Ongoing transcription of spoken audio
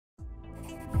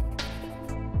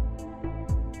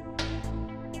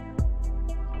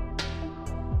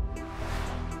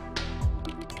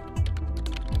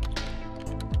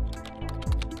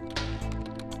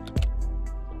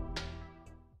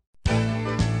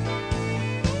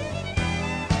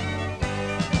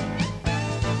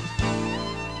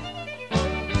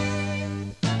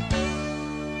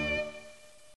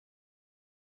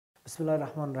بسم الله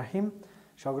الرحمن الرحیم.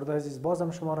 شاگردان عزیز،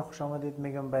 بازم شما را خوش آمدید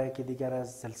میگم به یکی دیگر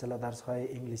از سلسله درس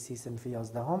های انگلیسی صنف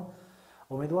 11.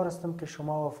 امیدوار هستم که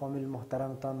شما و فامیل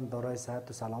محترمتان دارای صحت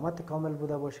و سلامت کامل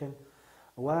بوده باشین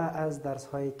و از درس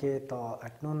هایی که تا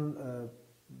اکنون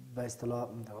به اصطلاح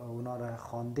اونا را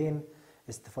خواندین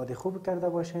استفاده خوب کرده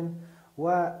باشین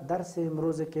و درس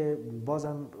امروز که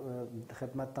بازم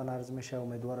خدمتتان عرض میشه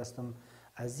امیدوار هستم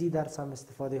از این درس هم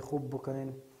استفاده خوب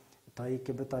بکنین تا ای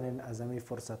که بتانین از همین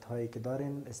فرصت هایی که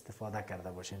دارین استفاده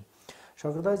کرده باشین.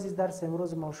 شاگردان عزیز، درس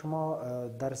امروز ما شما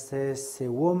درس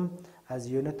سوم از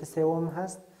یونت سوم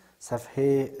هست،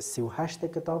 صفحه 38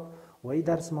 کتاب و این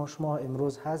درس ما شما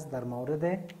امروز هست در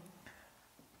مورد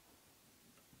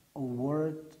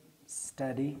word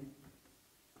study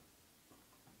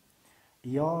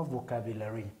یا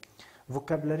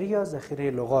vocabulary یا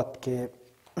ذخیره لغات که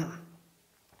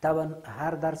طبعا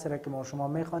هر درسی را که ما شما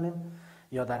میخوانیم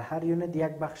یا در هر یونت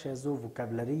یک بخش از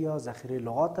وکابلری یا ذخیره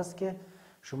لغات است که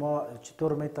شما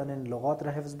چطور میتونین لغات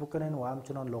را حفظ بکنین و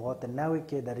همچنان لغات نوی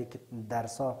که در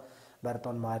درس ها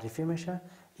براتون معرفی میشه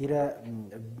ایره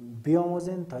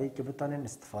بیاموزین تا ای که بتونین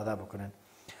استفاده بکنین.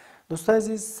 دوستان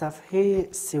عزیز،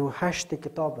 صفحه 38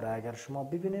 کتاب را اگر شما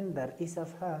ببینین، در این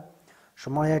صفحه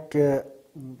شما یک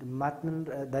متن،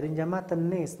 در اینجا متن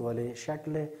نیست ولی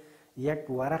شکل یک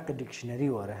ورق دیکشنری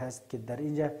واره هست که در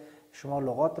اینجا شما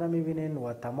لغات را میبینین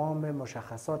و تمام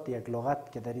مشخصات یک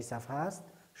لغت که در این صفحه هست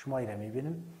شما ای را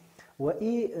میبینین و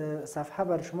این صفحه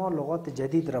بر شما لغات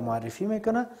جدید را معرفی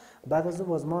میکنه. بعد از او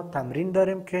باز ما تمرین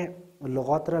داریم که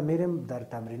لغات را میریم در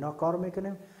تمرین ها کار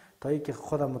میکنیم تا ای که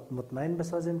خودم مطمئن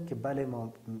بسازیم که بله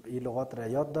ما این لغات را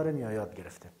یاد داریم یا یاد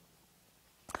گرفتیم.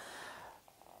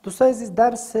 دوستان عزیز،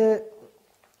 درس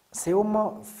سوم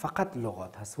ما فقط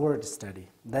لغات هست، word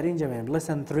study. در اینجا میگیم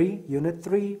lesson 3 unit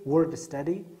 3 word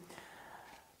study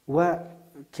و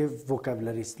که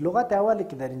vocabulary است. لغت اولی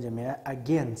که در اینجا میاد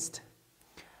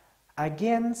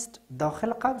against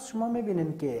داخل قوس شما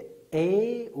میبینین که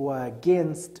a و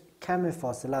against کم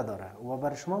فاصله داره و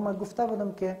برای شما من گفته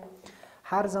بودم که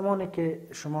هر زمانی که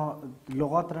شما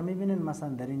لغات را میبینین مثلا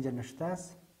در اینجا نشته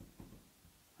است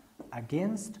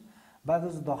against، بعد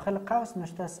از داخل قوس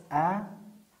نشته است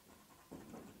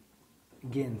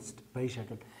against به این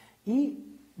شکل. این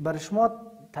برای شما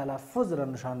تلفظ را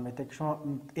نشان میده که شما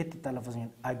ایت تلفظ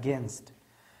میگین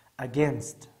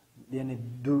against یعنی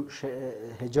دو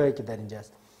هجایی که در اینجا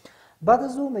است. بعد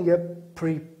از اون میگه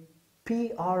prep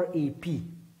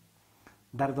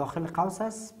در داخل قوس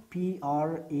است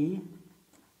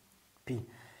prep.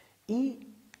 این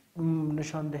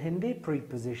نشان دهنده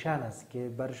preposition است که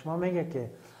برای شما میگه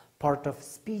که part of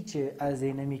speech از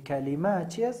اینمی کلمه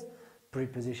چی است؟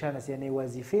 preposition است، یعنی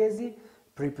وظیفه ازی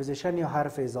preposition یا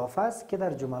حرف اضافه است که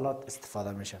در جملات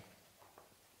استفاده میشه.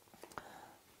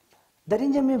 در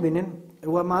اینجا میبینین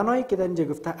و معنایی که در اینجا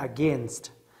گفته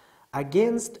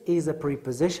against is a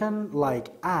preposition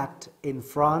like at, in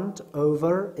front,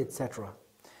 over, etc.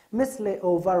 مثل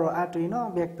over و at و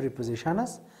اینا یک preposition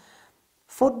است.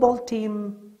 football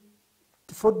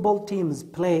teams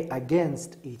play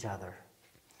against each other.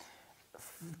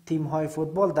 تیم های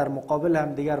فوتبال در مقابل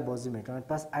هم دیگر بازی میکنند.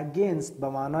 پس against به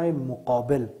معنای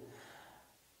مقابل.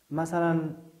 مثلا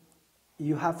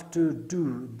you have to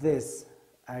do this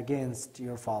against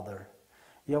your father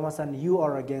یا مثلا you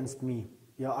are against me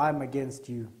یا I'm against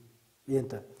you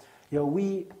یا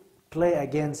we play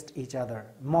against each other،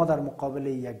 ما در مقابل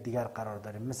یک دیگر قرار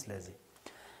داریم مثل ازی.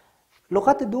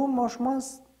 لغت دوم ما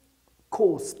شماست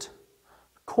coast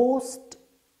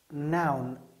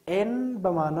noun. ان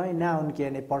به معنای noun که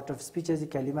یعنی part of speech ازی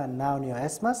کلمه noun یا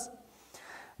اسم است.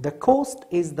 The coast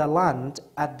is the land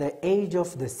at the edge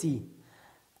of the sea.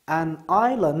 An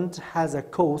island has a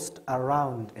coast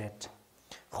around it.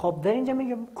 خب در اینجا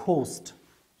میگم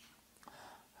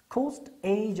coast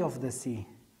edge of the sea.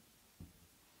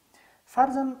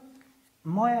 فرضاً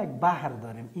ما یک بحر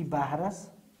داریم، این بحر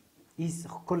است، این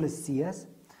کل سی است.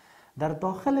 در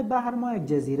داخل بحر ما یک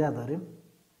جزیره داریم،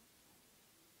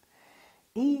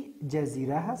 این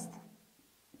جزیره هست.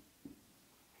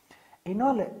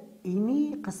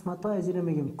 اینی قسمت های ازی رو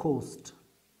میگیم کوست.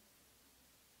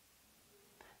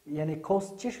 یعنی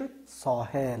کوست چی شد؟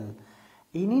 ساحل.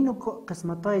 اینی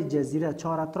قسمت های جزیره،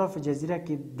 چهار اطراف جزیره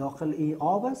که داخل ای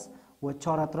آب است و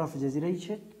چهار اطراف جزیره ای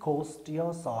شد کوست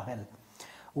یا ساحل.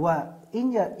 و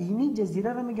اینجا اینی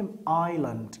جزیره رو میگیم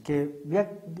آیلند که یک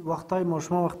وقتای ما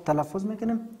شما وقت تلفظ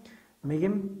میکنیم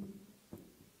میگیم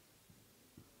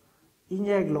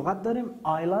اینجا یک لغت داریم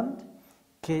آیلند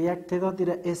که یک تعدادی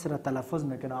را اس را تلفظ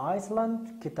میکنه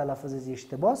آیسلند که تلفظ از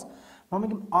اشتباه است. ما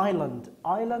میگیم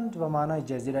آیلند و معنای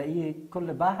جزیره، این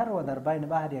کل بحر و در بین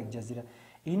بحر یک جزیره.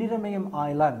 اینی رو میگیم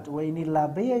آیلند و اینی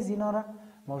لبه از اینا رو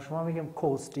ما شما میگیم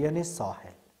کوست یعنی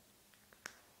ساحل.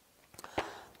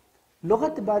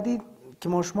 لغت بعدی که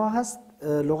ما شما هست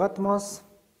لغت ماست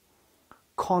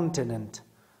کانتیننت.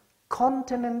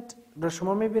 کانتیننت را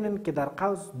شما میبینید که در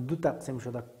قوس دو تقسیم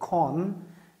شده، کان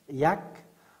یک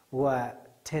و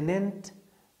تننت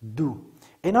دو.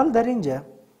 اینال در اینجا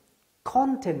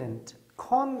کانتیننت،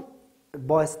 کان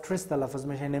با استرس تلفظ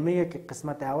میشه، نمیگه که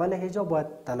قسمت اول هجا باید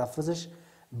تلفظش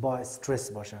با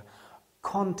استرس باشه.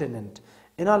 continent.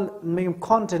 اینال میگیم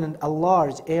continent a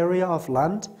large area of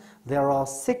land. There are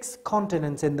 6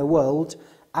 continents in the world: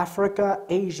 Africa,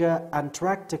 Asia,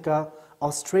 Antarctica,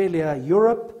 Australia,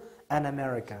 Europe and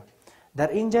America. در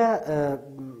اینجا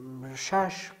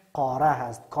 6 قاره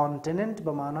هست. continent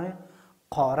به معنای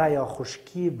قاره یا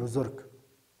خشکی بزرگ.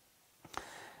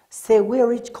 Say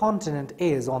where each continent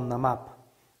is on the map.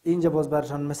 اینجا باز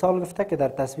برشان مثال گفته که در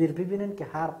تصویر ببینین که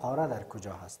هر قاره در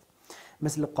کجا هست،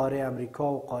 مثل قاره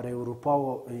امریکا و قاره اروپا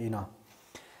و اینا.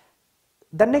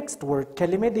 The next word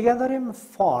کلمه دیگه داریم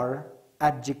far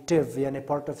adjective، یعنی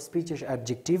part of speechش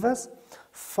adjective است.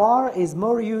 far is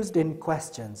more used in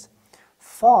questions.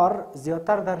 far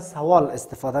زیادتر در سوال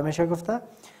استفاده میشه گفته.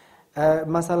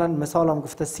 مثلا مثال هم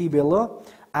گفته see below.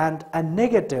 and a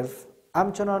negative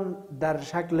همچنان در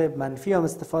شکل منفی هم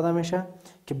استفاده میشه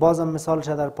که بازم مثالش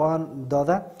در پایان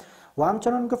داده. و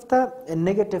همچنان گفته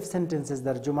negative sentences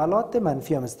در جملات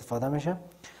منفی هم استفاده میشه.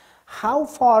 How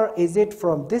far is it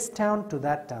from this town to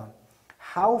that town?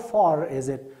 How far is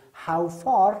it? How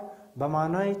far به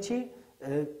معنای چی؟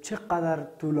 چقدر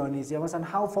طولانی است. یا مثلا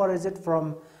how far is it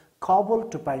from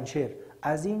Kabul to پنجشیر؟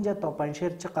 از اینجا تا پنجشیر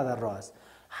چقدر راه است؟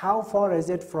 How far is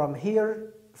it from here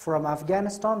from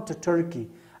Afghanistan to Turkey؟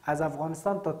 از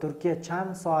افغانستان تا ترکیه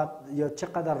چند ساعت یا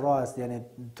چقدر راه است، یعنی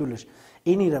طولش.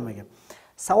 اینی رو میگه.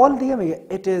 سوال دیگه میگه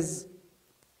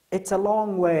it's a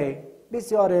long way.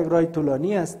 بسیار یک راه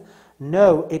طولانی است.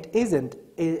 No it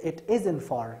isn't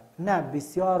far. نه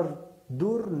بسیار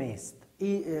دور نیست.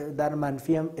 در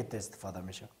منفی هم it استفاده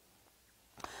میشه.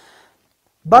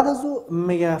 بعد از او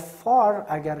میگه far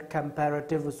اگر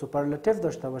comparative و superlative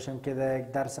داشته باشیم که در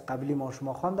یک درس قبلی ما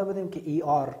شما خوانده بودیم که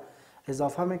er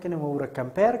اضافه میکنیم و او را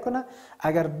کمپیر کنه.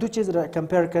 اگر دو چیز را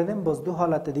کمپیر کردیم باز دو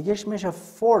حالت دیگهش میشه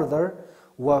further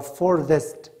و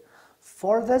furthest.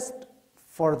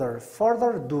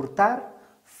 further دورتر،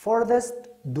 furthest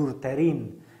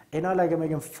دورترین. اینا اگه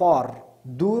میگیم far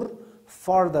دور،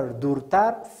 further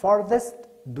دورتر، farthest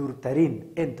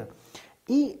دورترین. انت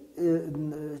ای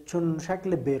چون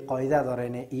شکل بی قاعده داره،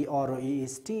 یعنی ای آر و ای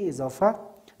اس تی اضافه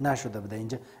نشده بوده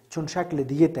اینجا، چون شکل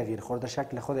دیگه تغییر خورده،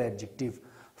 شکل خود ادجکتیو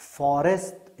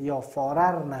فارست یا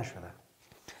فارر نشده.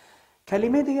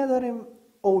 کلمه دیگه داریم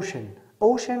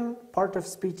ocean part of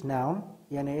speech noun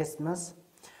یعنی اسم است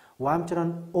و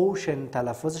همچنان ocean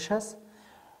تلفظش هست.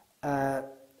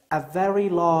 a very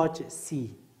large sea.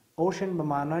 ocean به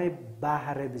معنای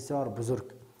بحر بسیار بزرگ.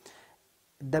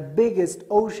 the biggest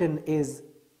ocean is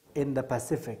in the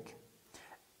Pacific.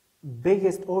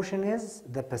 biggest ocean is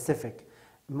the Pacific.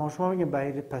 ما شما میگیم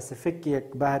بحر پاسیفیک یک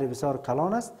بحر بسیار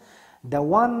کلان است. The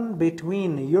one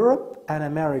between Europe and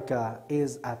America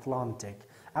is Atlantic.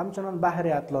 همچنان بحر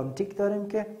اتلانتیک داریم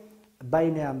که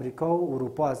بین امریکا و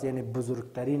اروپا است، یعنی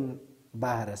بزرگترین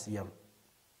بحر است.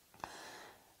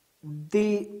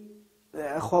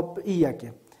 خب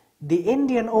یکی The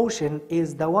Indian Ocean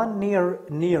is the one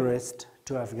nearest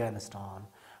to Afghanistan.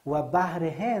 و بحر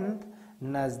هند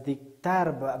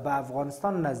نزدیکتر به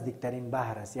افغانستان نزدیکترین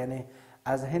بحر است، یعنی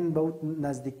از هند به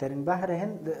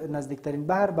نزدیکترین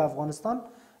بحر به افغانستان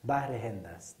بحر هند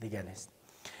است، دیگه نیست.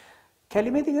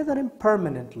 کلمه دیگه داریم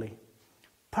permanently.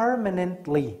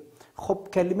 خب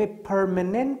کلمه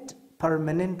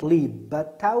permanently به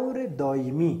طور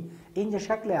دائمی، اینجا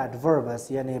شکل ادورب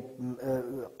است، یعنی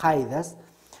قید است.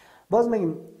 باز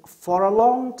میگیم for a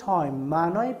long time.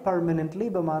 معنای permanently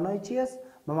به معنای چی است؟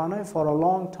 به معنای for a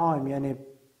long time، یعنی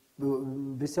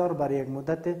بسیار برای یک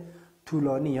مدت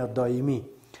طولانی یا دائمی.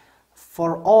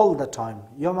 for all the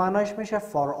time یا معنایش میشه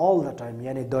for all the time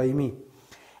یعنی دائمی.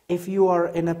 if you are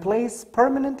in a place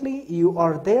permanently you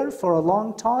are there for a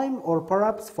long time or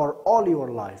perhaps for all your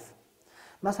life.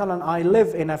 مثلا I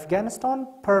live in Afghanistan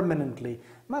permanently.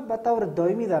 من به طور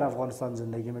دائمی در افغانستان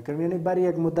زندگی میکنم، یعنی برای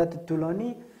یک مدت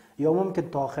طولانی یا ممکن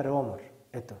تا آخر عمر.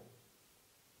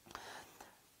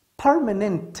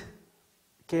 permanent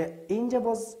که اینجا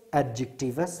باز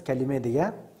adjective است. کلمه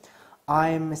دیگه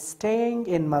I'm staying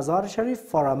in Mazar Sharif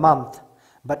for a month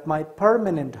but my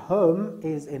permanent home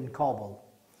is in Kabul.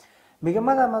 میگه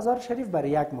من در مزار شریف برای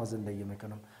یک ماه زندگی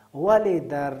میکنم ولی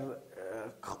در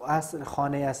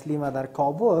خانه اصلی ما در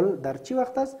کابل در چی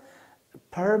وقت است؟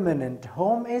 permanent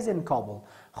home is in Kabul.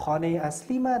 خانه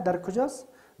اصلی ما در کجاست؟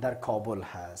 در کابل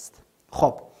هست.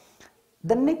 خب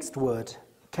the next word،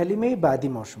 کلمه بعدی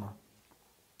ما شما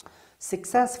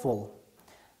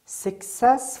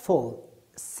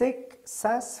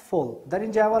successful. در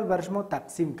اینجا اول برای شما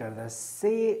تقسیم کرده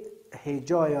 3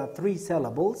 هجا یا 3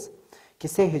 syllables که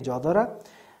 3 هجا داره.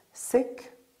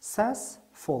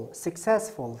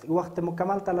 successful وقت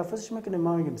مکمل تلفظش میکنیم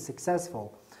ما میگیم successful.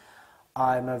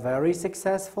 I'm a very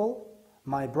successful.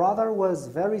 My brother was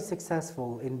very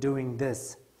successful in doing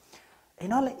this.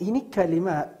 اینی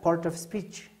کلمه part of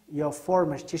speech یا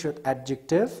فرمش چی شد؟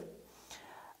 adjective.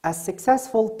 A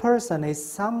successful person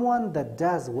is someone that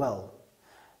does well.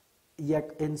 یک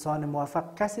انسان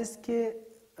موفق کسی است که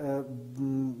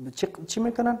چی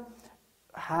میکنن؟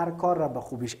 هر کار را به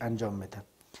خوبیش انجام میده.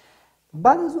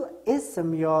 بعد از او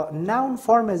اسم یا noun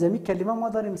form از این کلمه ما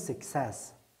داریم success.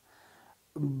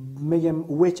 میگم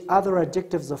which other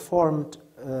adjectives are formed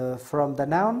from the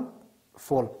noun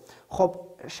full. خب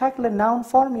شکل noun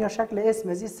form یا شکل اسم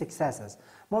از این success است.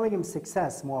 ما میگیم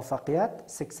success موفقیت،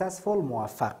 successful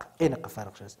موفق. این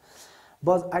فرقش است.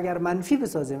 باز اگر منفی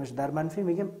بسازیمش در منفی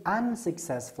میگیم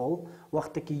unsuccessful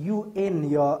وقتی که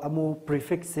un یا امو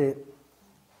پریفکس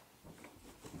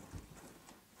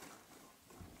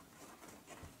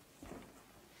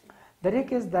در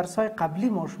یکی از درس‌های قبلی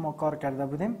ما شما کار کرده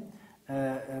بودیم.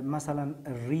 مثلا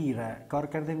ری را کار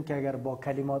کردیم که اگر با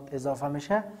کلمات اضافه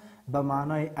میشه به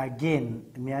معنای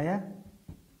again میایه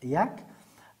یک،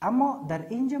 اما در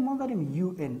اینجا ما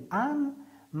داریم un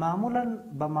معمولا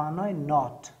به معنای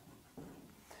not.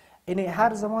 یعنی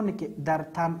هر زمانی که در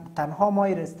تنها ما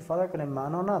را استفاده کنیم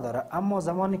معنا نداره، اما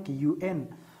زمانی که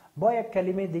un با یک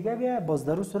کلمه دیگه بیایه باز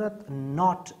در اون صورت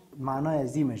not معنای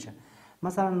ازی میشه.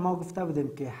 مثلا ما گفته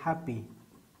بودیم که happy،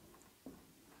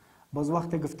 باز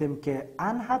وقتی گفتیم که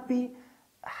unhappy،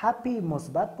 happy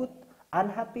مثبت بود،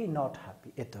 unhappy not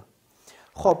happy. ایتو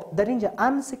خب در اینجا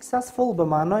unsuccessful به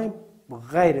معنای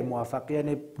غیر موفق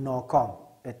یعنی ناکام.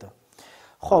 ایتو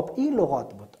خب این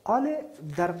لغات بود. حالا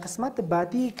در قسمت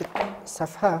بعدی که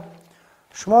صفحه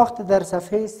شما وقتی در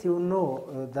صفحه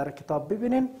 39 در کتاب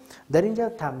ببینین در اینجا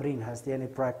تمرین هست یعنی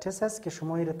practice هست که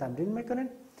شما این رو تمرین میکنین.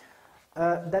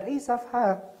 در این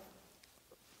صفحه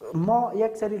ما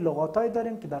یک سری لغاتایی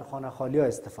داریم که در خانه خالی ها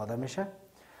استفاده میشه.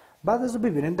 بعد از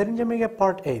ببینید در اینجا میگه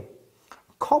part A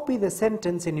copy the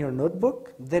sentence in your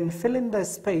notebook then fill in the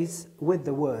space with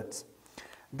the words.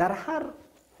 در هر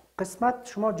قسمت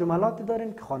شما جملاتی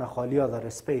دارین که خانه خالی ها داره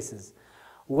spaces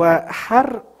و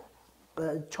هر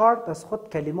چارت از خود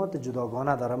کلمات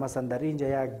جداگانه داره. مثلا در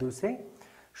اینجا 1 2 3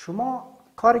 شما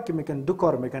کاری که میکن دو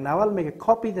کار میکن. اول میگه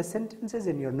copy the sentences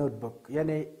in your notebook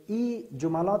یعنی این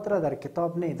جملات را در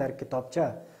کتاب نه در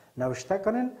کتابچه نوشته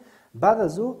کنین. بعد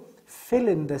از او fill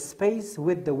in the space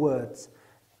with the words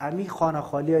امی خانه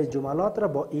خالی های جملات را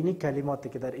با اینی کلماتی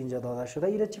که در اینجا داده شده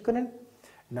ایره چی کنین؟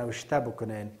 نوشته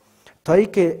بکنین تا ای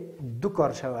که دو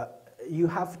کار شود. You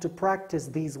have to practice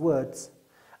these words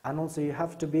and also you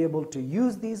have to be able to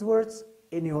use these words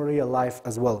in your real life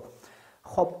as well.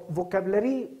 خب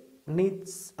vocabulary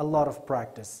needs a lot of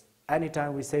practice.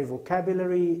 Anytime we say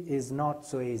vocabulary is not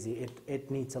so easy. It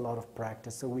needs a lot of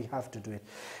practice. So we have to do it.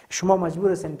 شما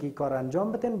مجبور هستین که کار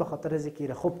انجام بدین به خاطر از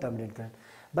اینکه خوب تمرین کنین.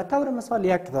 به طور مثال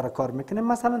یک داره کار میکنیم.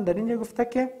 مثلا در اینجا گفته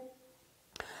که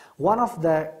one of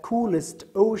the coolest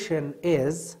ocean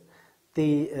is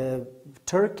the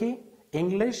Turkey,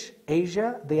 English, Asia,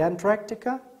 the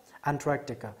Antarctica.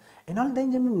 این حال در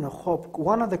اینجا میبینه خب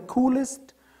one of the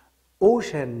coolest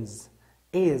oceans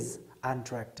is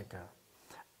Antarctica.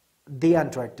 The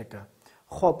Antarctica.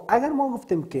 خب اگر ما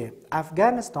گفتیم که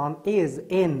Afghanistan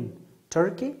is in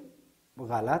Turkey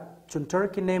غلط چون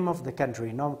Turkey name of the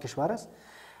country نام کشور است.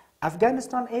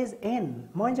 Afghanistan is in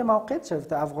ما اینجا موقعیت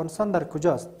شفته افغانستان در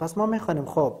کجاست. پس ما میخوانیم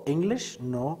خب English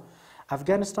no.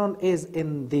 Afghanistan is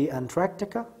in the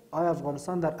Antarctica. آیا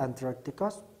افغانستان در انتارکتیکا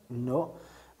است؟ no.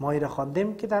 ما ایره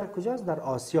خواندیم که در کجاست؟ در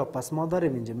آسیا. پس ما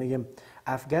داریم اینجا میگیم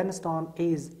Afghanistan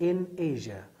is in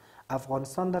Asia.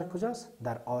 افغانستان در کجاست؟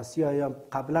 در آسیا. یا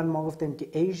قبلا ما گفتیم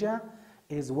که Asia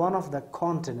is one of the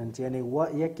continent یعنی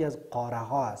یکی از قاره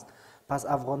ها است. پس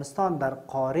افغانستان در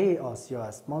قاره آسیا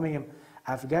است. ما میگیم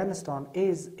Afghanistan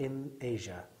is in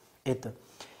Asia.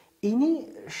 اینی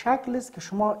شکل است که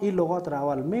شما این لغات را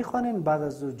اول میخوانین بعد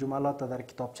از جملات در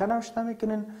کتابچه نوشته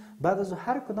میکنین بعد از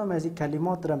هر کدام از این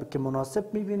کلمات را که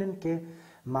مناسب میبینین که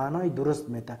معنای درست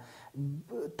میده.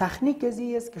 تکنیک از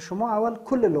این است که شما اول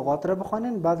کل لغات را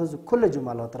بخوانین بعد از کل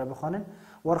جملات را بخوانین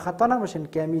و خطا نباشین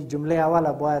که همین جمله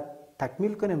اول باید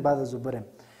تکمیل کنین بعد از بریم.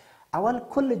 اول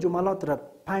کل جملات را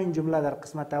 5 جمله در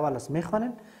قسمت اول است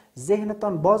میخوانین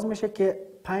ذهنتان باز میشه که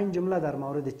 5 جمله در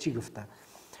مورد چی گفته.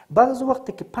 بعد از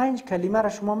وقتی که 5 کلمه را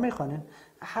شما میخوانین،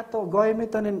 حتی گاهی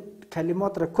میتونین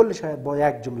کلمات را کلش با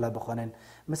یک جمله بخوانین.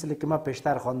 مثل که ما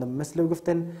پیشتر خواندم، مثل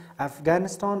گفتن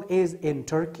Afghanistan is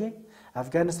in Turkey,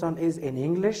 Afghanistan is in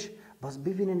English. باز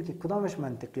ببینین که کدامش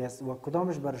منطقی است و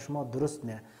کدامش برای شما درست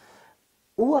نه.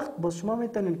 او وقت باز شما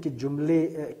میتونین که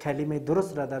کلمه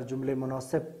درست را در جمله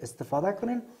مناسب استفاده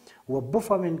کنین و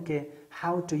بفهمین که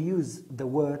how to use the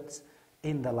words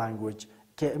in the language،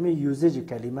 که امی یوزج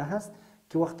کلمه هست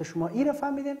که وقت شما این را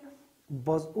فهمیدین،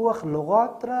 باز او وقت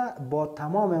لغات را با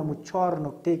تمام همون 4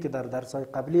 نکته که در درس‌های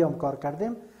قبلی هم کار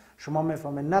کردیم شما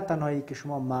میفهمین. نه تنهایی که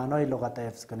شما معنای لغت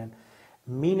حفظ کنین،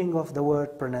 meaning of the word,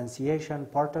 pronunciation,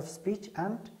 part of speech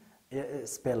and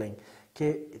spelling،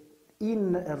 که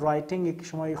این رایتینگ که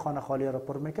شما این خانه خالی را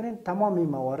پر میکنین تمام این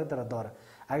موارد را داره.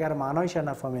 اگر معنایش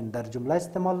نفهمین در جمله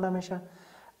استعمال نمیشه،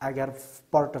 اگر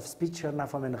part of speech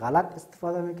نفهمین غلط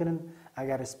استفاده میکنین،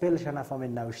 اگر spellش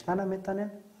نفهمین نوشته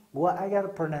نمیتونین، و اگر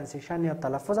pronunciation یا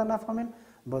تلفظ نفهمین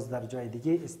باز در جای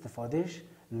دیگه استفادهش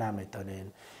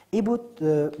نمیتونین. این بود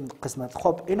قسمت.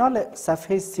 خب اینال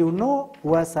صفحه 39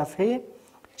 و صفحه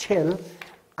 40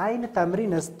 این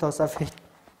تمرین است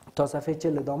تا صفحه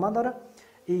 40 ادامه داره.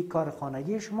 این کار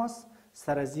خانگی شماست.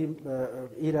 سر از این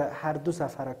هر 2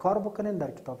 صفحه را کار بکنین،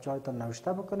 در کتابچه هایتان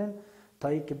نوشته بکنین تا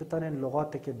ای که بتونین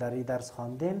لغاتی که در این درس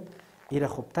خواندین این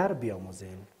خوبتر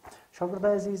بیاموزین.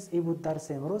 شاگردای عزیز، این بود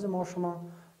درس امروز ما شما.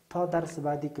 تا درس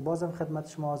بعدی که بازم خدمت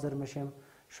شما حاضر میشیم،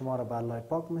 شما را به الله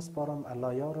پاک میسپارم.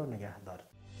 الله یار و نگهدار.